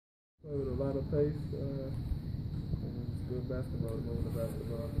With a lot of pace, and it's good basketball, moving the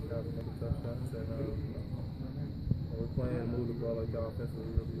basketball, guys making tough shots, and we're playing move the ball like y'all offensively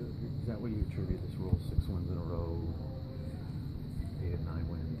really good. Is that what you attribute this rule? 6 wins in a row, 8 of 9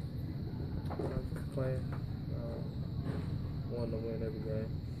 wins? Just playing, wanting to win every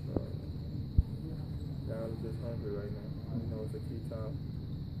game. Guys are just hungry right now. You know, it's a key time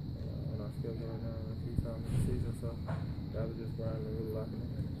on our schedule right now, a key time in the season, so guys are just grinding and really locking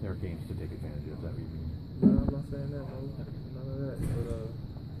in. There are games to take advantage of, that what you mean? No, I'm not saying that, no, none of that, but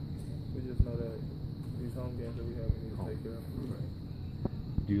we just know that these home games that we have, we need to take care of. Right.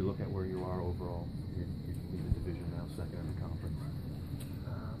 Do you look at where you are overall? You lead the division now, second in the conference.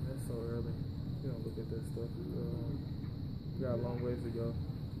 It's so early. You don't look at that stuff. We got a long ways to go.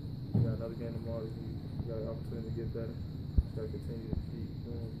 We got another game tomorrow. We got an opportunity to get better. We got to continue to keep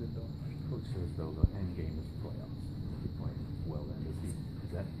doing what we've been doing. Coach says though the end game is playoffs. Keep playing well then.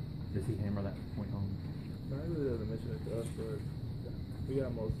 Does he hammer that point home? No, he really doesn't mention it to us, but we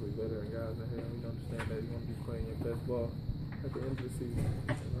got mostly veteran guys in here. We understand that you want to be playing your best ball at the end of the season.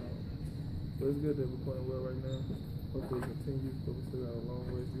 But it's good that we're playing well right now. Hopefully it continues, but we still got a long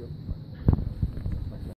ways to go.